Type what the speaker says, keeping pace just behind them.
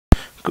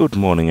Good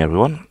morning,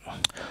 everyone.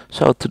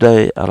 So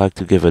today I'd like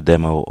to give a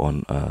demo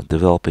on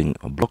developing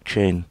a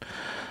blockchain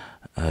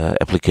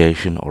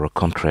application or a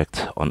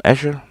contract on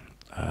Azure.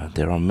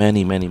 There are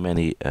many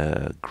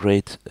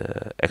great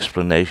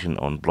explanation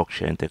on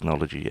blockchain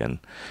technology, and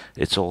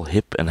it's all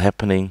hip and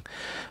happening.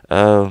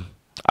 Uh,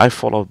 I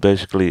followed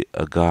basically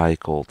a guy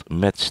called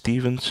Matt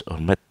Stevens or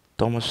Matt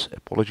Thomas,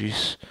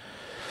 apologies,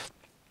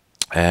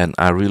 and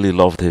I really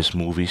loved his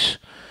movies.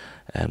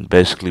 And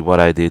basically, what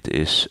I did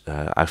is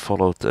I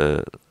followed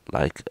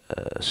like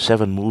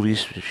 7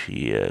 movies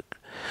she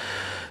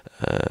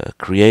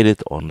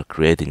created on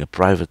creating a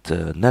private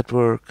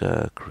network,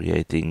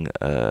 creating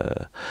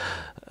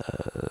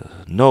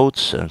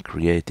nodes, and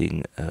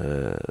creating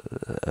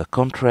a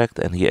contract.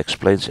 And he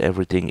explains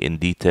everything in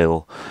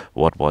detail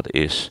what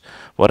is.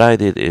 What I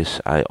did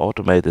is I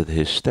automated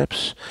his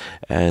steps,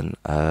 and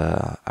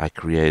I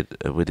create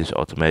with his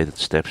automated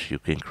steps you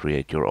can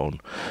create your own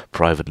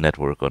private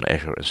network on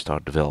Azure and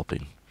start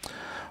developing.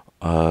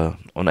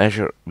 On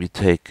Azure we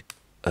take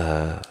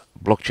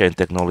blockchain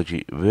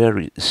technology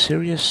very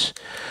serious.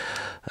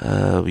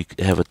 We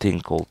have a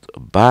thing called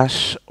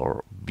BaaS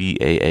or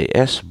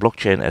BaaS,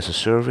 Blockchain as a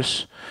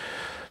Service,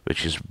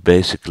 which is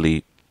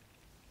basically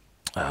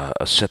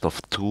a set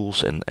of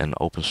tools and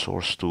open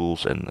source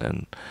tools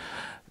and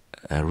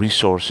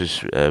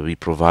resources we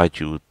provide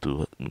you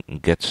to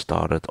get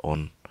started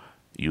on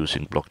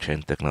using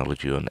blockchain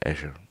technology on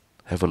Azure.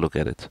 Have a look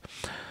at it.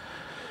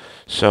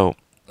 So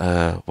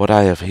what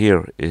I have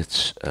here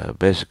is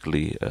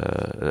basically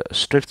a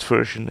stripped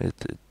version.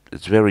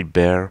 It's very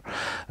bare.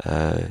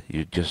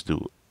 You just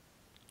do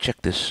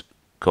check this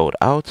code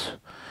out,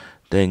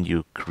 then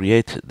you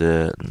create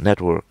the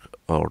network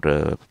or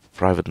the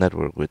private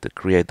network with the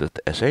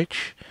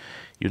created.sh.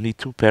 You need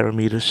 2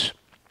 parameters.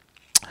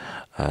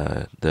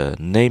 The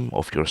name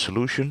of your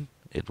solution,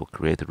 it will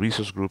create a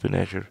resource group in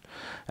Azure,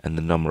 and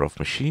the number of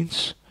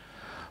machines.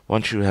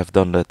 Once you have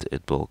done that,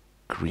 it will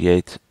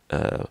create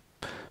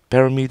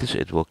parameters.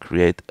 It will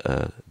create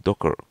a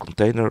Docker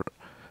container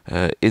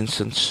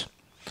instance.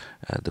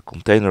 The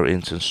container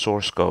instance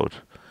source code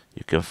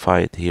you can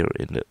find here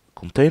in the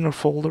container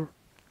folder.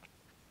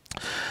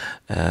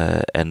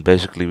 And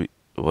basically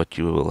what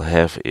you will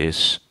have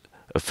is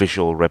a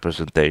visual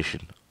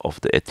representation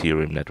of the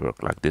Ethereum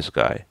network, like this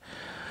guy,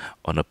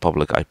 on a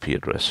public IP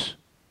address.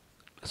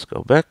 Let's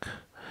go back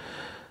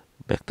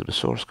to the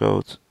source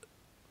code.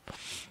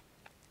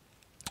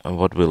 And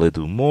what will it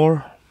do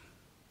more?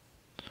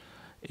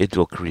 It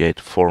will create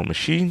 4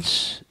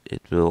 machines.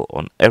 It will,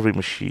 on every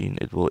machine,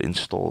 it will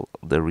install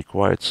the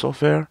required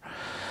software,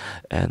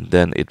 and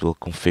then it will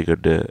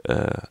configure the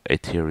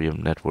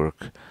Ethereum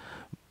network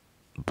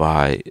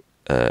by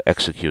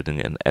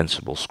executing an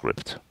Ansible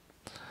script.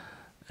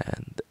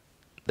 And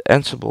the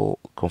Ansible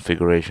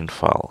configuration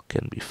file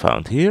can be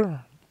found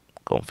here,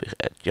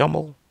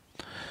 config.yaml,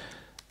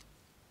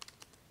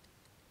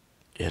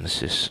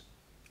 Genesis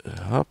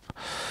hub.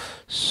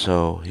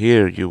 So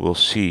here you will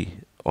see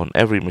on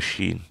every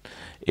machine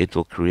it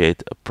will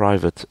create a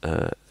private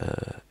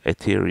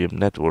Ethereum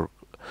network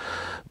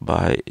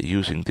by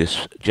using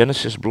this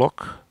Genesis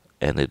block,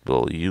 and it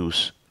will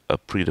use a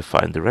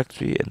predefined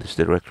directory, and this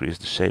directory is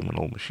the same on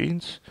all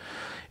machines.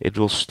 It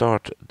will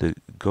start the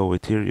Go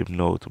Ethereum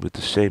node with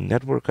the same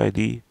network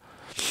ID,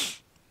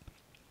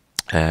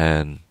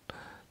 and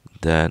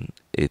then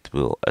it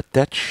will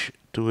attach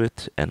to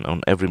it, and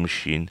on every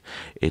machine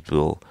it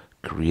will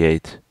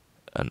create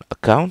an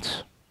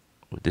account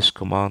with this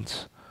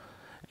command,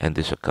 and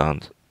this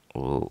account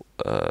will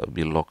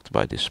be locked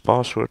by this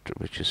password,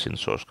 which is in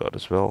source code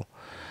as well,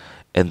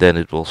 and then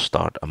it will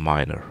start a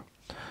miner.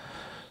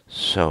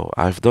 So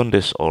I've done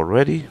this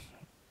already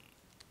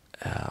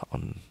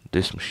on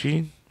this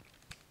machine.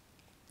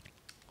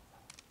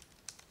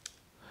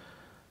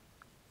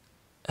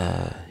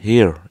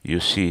 Here you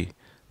see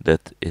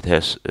that it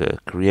has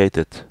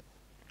created,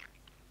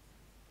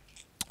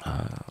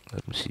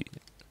 let me see,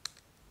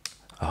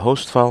 a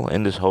host file.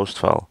 In this host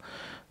file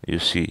you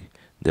see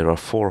there are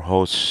 4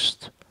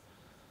 hosts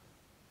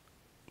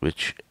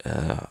which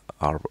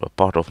are a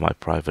part of my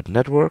private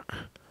network.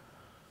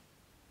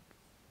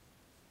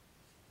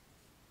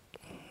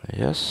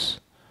 Yes.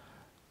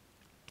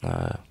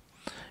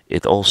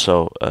 It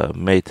also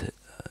made,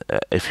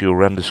 if you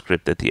run the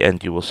script at the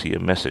end, you will see a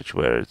message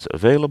where it's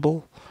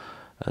available,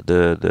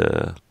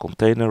 the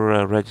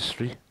container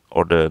registry,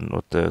 or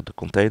the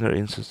container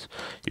instance.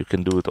 You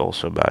can do it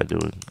also by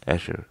doing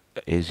Azure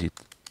AZ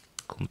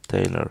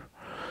container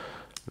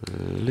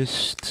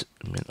list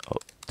min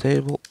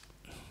table.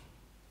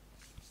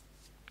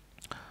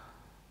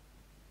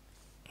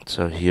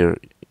 So here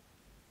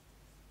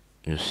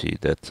you see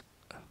that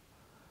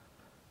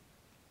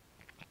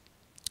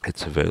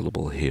it's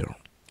available here.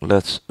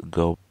 Let's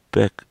go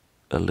back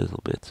a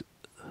little bit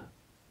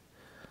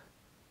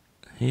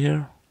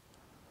here.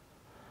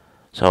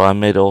 So I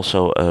made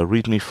also a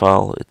README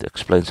file. It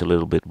explains a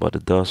little bit what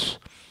it does.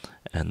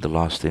 And the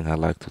last thing I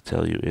like to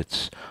tell you,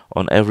 it's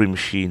on every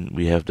machine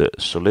we have the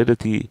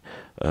Solidity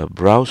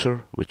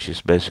browser, which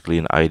is basically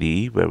an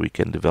IDE where we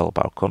can develop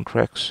our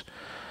contracts.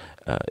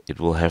 It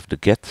will have the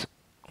get,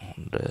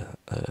 the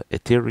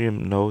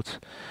Ethereum node,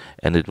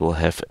 and it will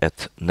have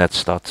at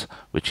netstat,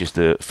 which is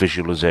the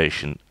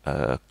visualization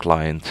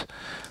client,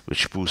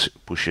 which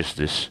pushes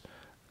this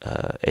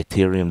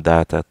Ethereum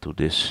data to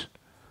this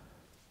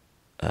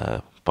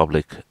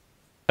public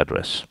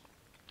address.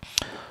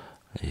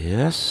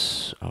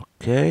 Yes,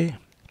 okay.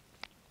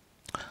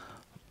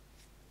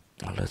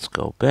 Let's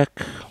go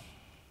back.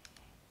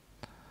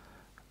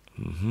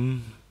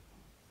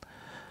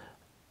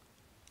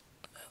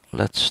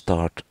 Let's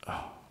start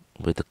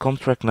with the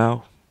contract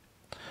now.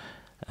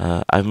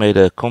 I've made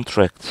a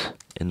contract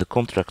in the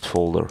contract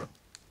folder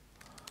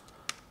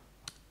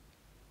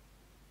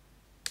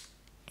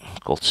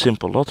called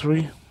Simple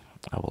Lottery.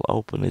 I will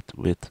open it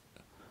with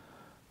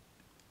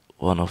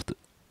one of the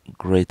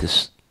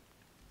greatest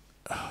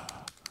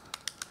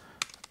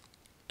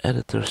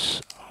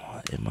editors,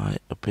 in my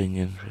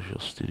opinion,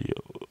 Visual Studio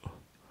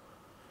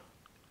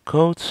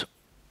Code.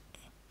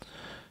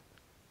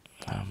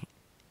 I'm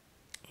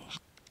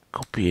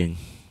copying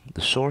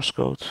the source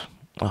code.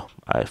 Oh,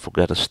 I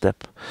forgot a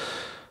step.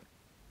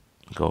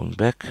 Going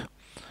back.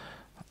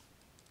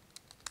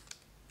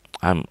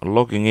 I'm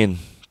logging in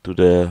to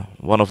the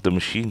one of the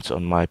machines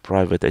on my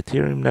private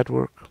Ethereum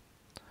network.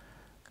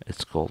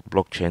 It's called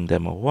Blockchain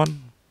Demo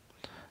 1.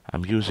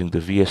 I'm using the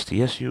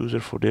VSTS user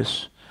for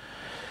this.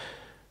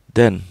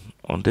 Then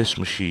on this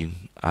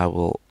machine I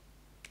will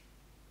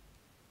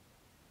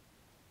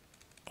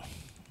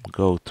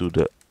go to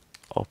the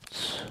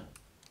opt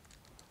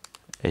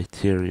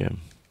Ethereum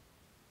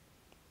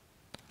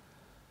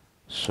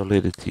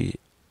Solidity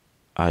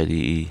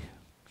IDE,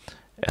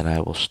 and I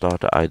will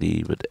start the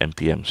IDE with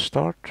npm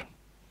start.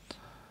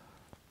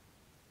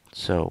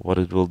 So what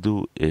it will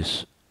do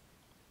is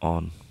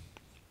on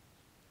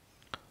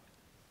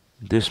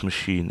this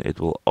machine it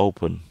will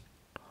open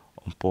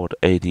on port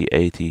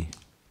 8080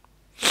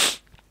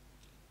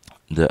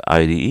 the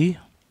IDE.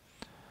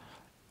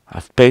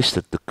 I've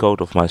pasted the code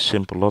of my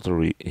simple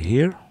lottery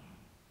here.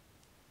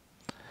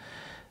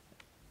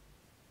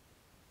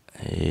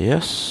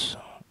 Yes,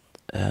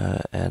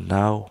 and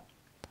now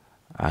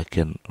I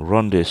can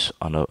run this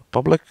on a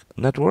public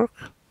network.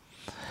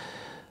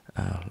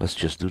 Let's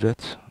just do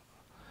that,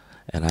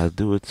 and I'll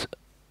do it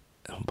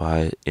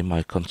by, in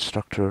my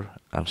constructor,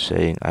 I'm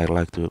saying I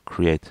like to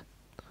create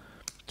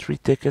 3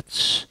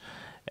 tickets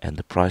and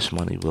the prize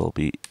money will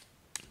be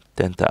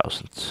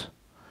 10,000.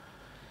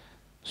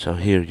 So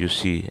here you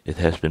see it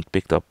has been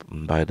picked up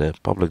by the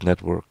public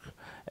network,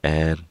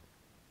 and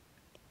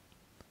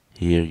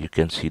here you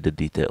can see the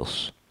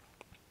details.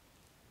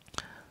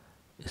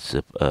 It's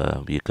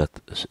we got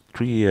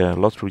 3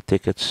 lottery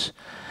tickets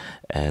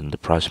and the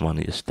prize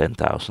money is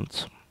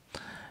 10,000.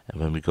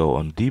 And when we go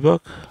on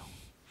debug,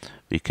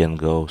 we can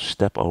go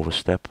step over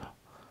step,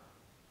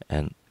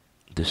 and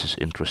this is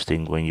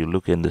interesting. When you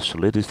look in the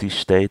Solidity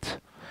state,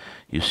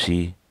 you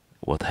see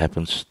what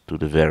happens to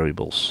the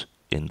variables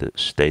in the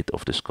state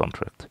of this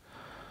contract.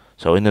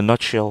 So in a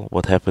nutshell,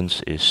 what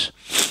happens is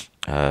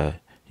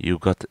you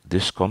got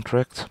this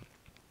contract,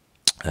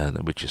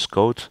 which is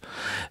code,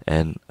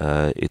 and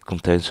it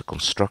contains a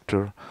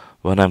constructor.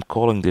 When I'm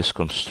calling this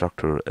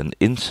constructor, an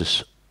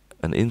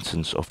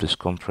instance of this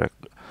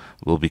contract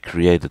will be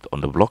created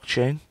on the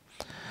blockchain,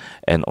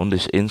 and on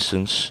this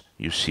instance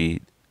you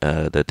see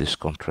that this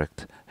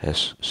contract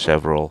has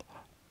several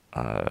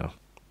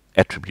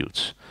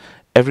attributes.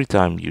 Every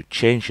time you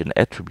change an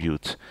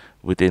attribute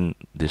within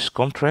this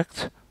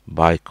contract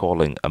by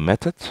calling a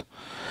method,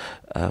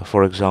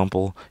 for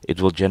example,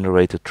 it will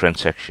generate a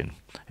transaction,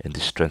 and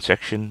this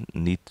transaction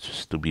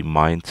needs to be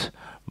mined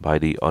by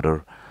the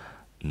other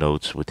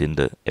nodes within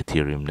the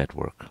Ethereum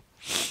network.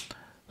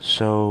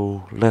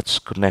 So let's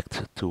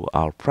connect to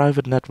our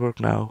private network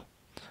now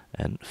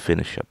and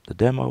finish up the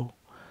demo.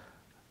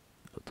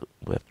 Go to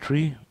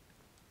Web3.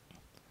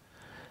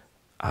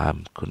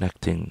 I'm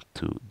connecting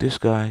to this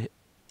guy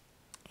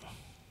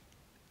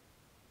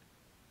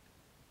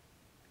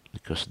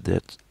because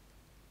that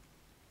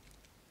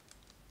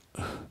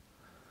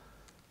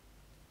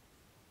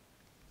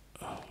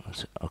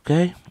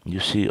okay. You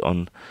see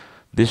on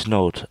this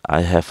node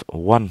I have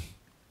one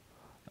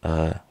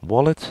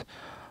wallet.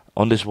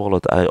 On this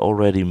wallet I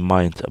already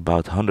mined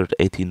about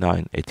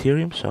 189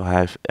 Ethereum, so I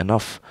have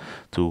enough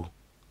to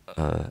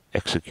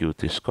execute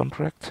this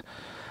contract.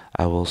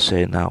 I will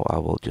say now I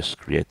will just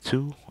create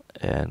 2,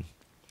 and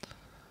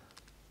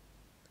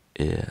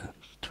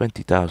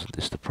 20,000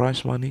 is the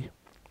prize money.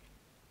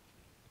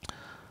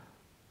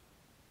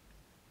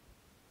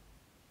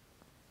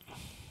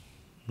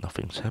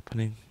 Nothing's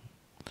happening.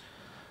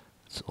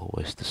 It's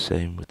always the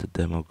same with the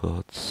demo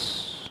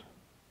gods.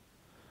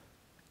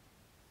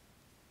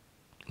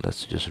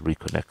 Let's just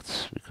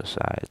reconnect because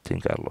I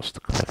think I lost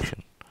the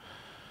connection.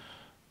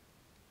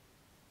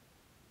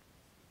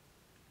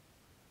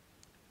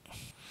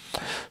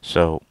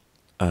 So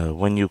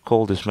when you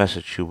call this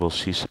message, you will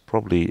see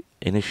probably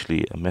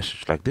initially a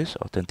message like this: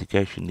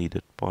 authentication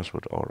needed,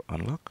 password or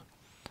unlock.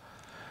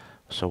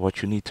 So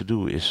what you need to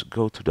do is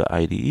go to the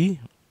IDE,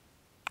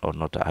 or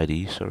not the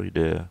IDE, sorry,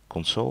 the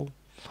console.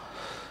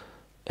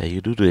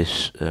 You do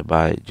this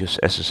by just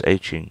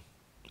SSHing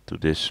to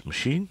this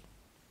machine.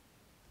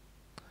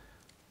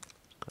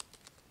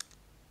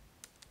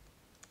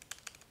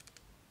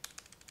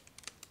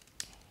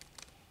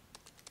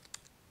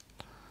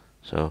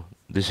 So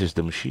this is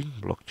the machine,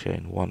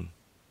 blockchain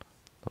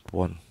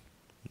 1.1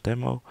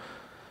 demo.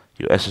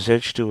 You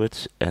SSH to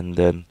it, and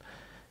then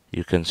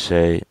you can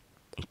say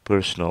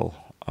personal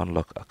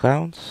unlock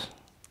account.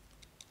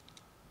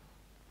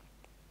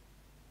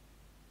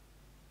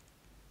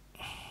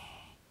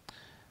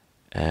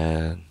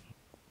 And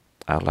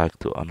I like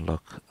to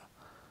unlock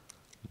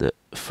the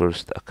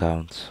first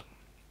account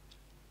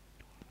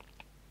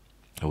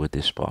with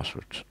this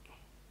password.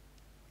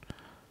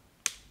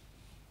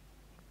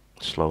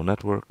 Slow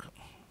network.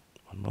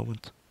 One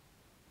moment.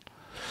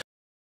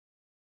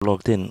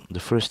 Logged in, the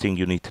first thing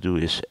you need to do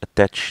is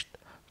attach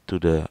to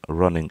the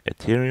running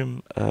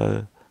Ethereum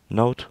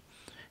node.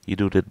 You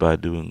do that by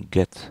doing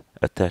get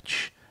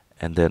attach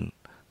and then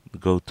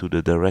go to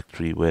the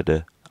directory where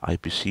the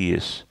IPC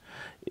is,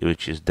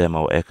 which is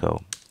demo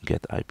echo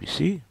get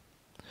IPC.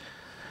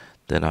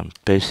 Then I'm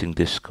pasting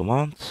this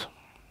command.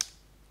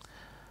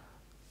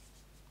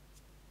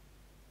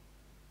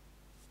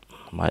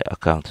 My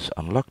account is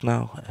unlocked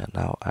now, and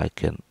now I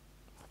can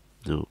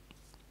do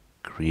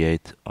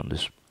create on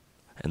this,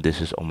 and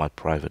this is on my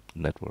private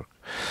network.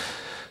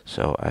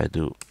 So I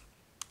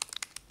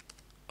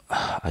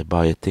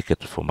buy a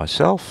ticket for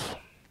myself,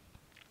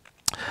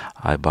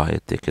 I buy a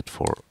ticket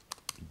for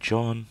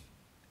John,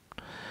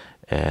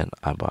 and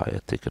I buy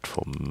a ticket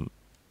for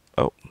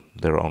oh,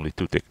 there are only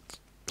 2 tickets,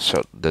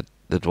 so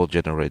that will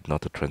generate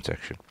not a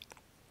transaction.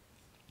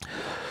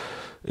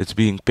 It's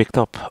being picked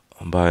up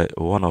by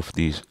one of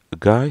these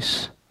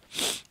guys.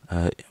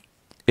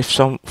 If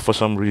for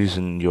some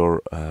reason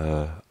you're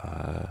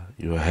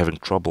having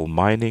trouble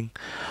mining,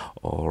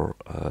 or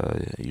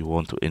you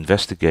want to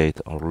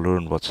investigate or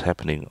learn what's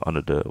happening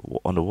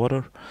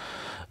underwater,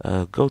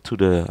 go to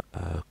the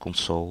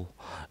console,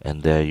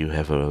 and there you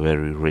have a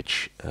very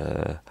rich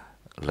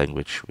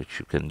language which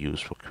you can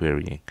use for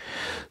querying.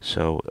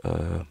 So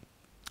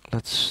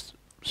let's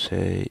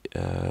say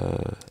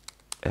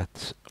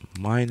at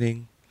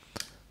mining,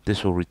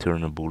 this will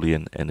return a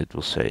boolean, and it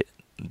will say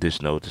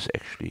this node is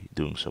actually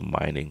doing some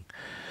mining.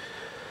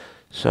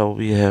 So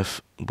we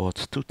have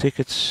bought 2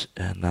 tickets,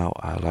 and now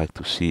I like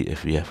to see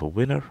if we have a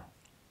winner.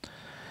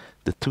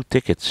 The 2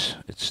 tickets,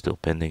 it's still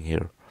pending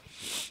here.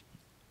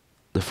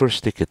 The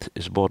first ticket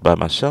is bought by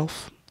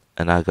myself,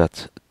 and I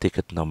got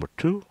ticket number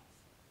 2.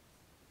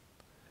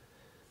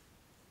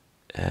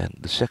 And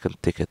the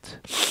second ticket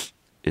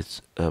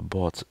is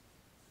bought,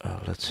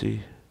 let's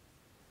see,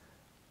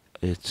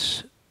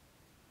 it's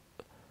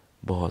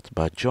bought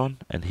by John,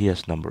 and he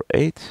has number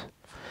 8.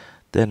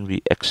 Then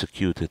we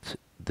executed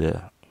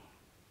the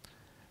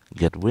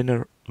get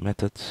winner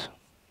method.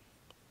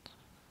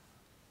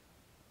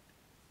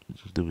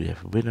 Do we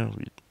have a winner?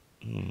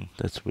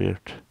 That's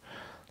weird.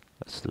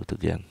 Let's do it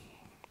again.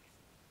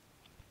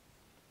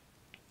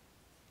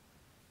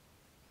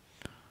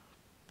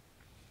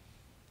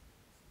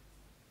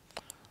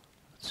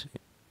 Let's see.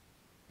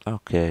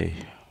 Okay.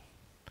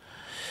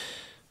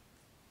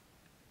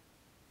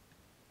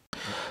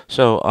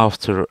 So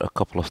after a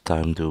couple of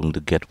times doing the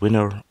get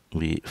winner,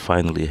 we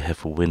finally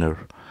have a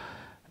winner.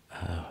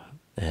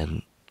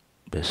 And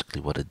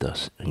basically what it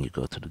does, when you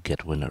go to the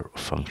get winner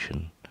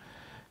function,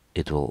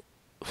 it will,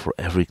 for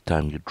every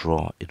time you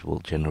draw, it will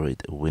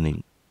generate a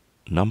winning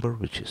number,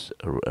 which is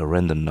a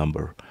random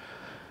number,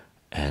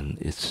 and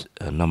it's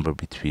a number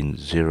between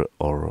 0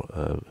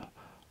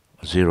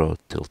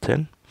 till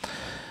 10.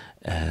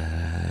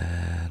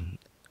 And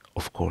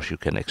of course you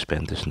can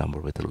expand this number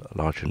with a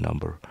larger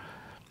number,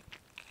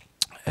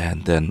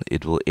 and then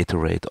it will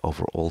iterate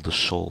over all the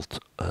sold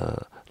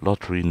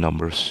lottery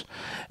numbers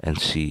and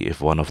see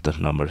if one of the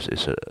numbers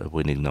is a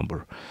winning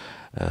number.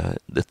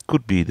 That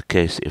could be the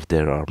case if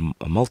there are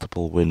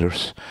multiple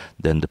winners,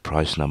 then the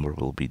prize number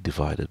will be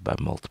divided by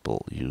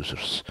multiple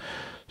users.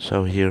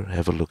 So here,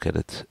 have a look at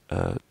it.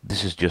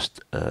 This is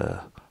just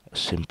a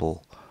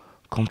simple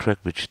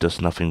contract which does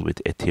nothing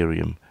with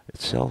Ethereum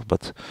itself,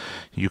 but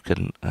you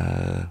can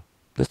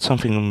that's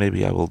something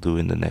maybe I will do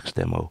in the next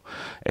demo.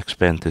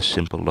 Expand this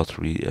simple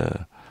lottery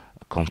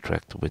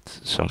contract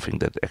with something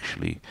that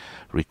actually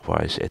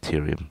requires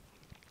Ethereum.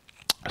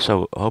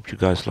 So I hope you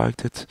guys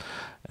liked it,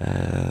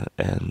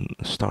 and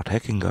start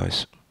hacking,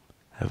 guys.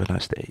 Have a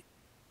nice day.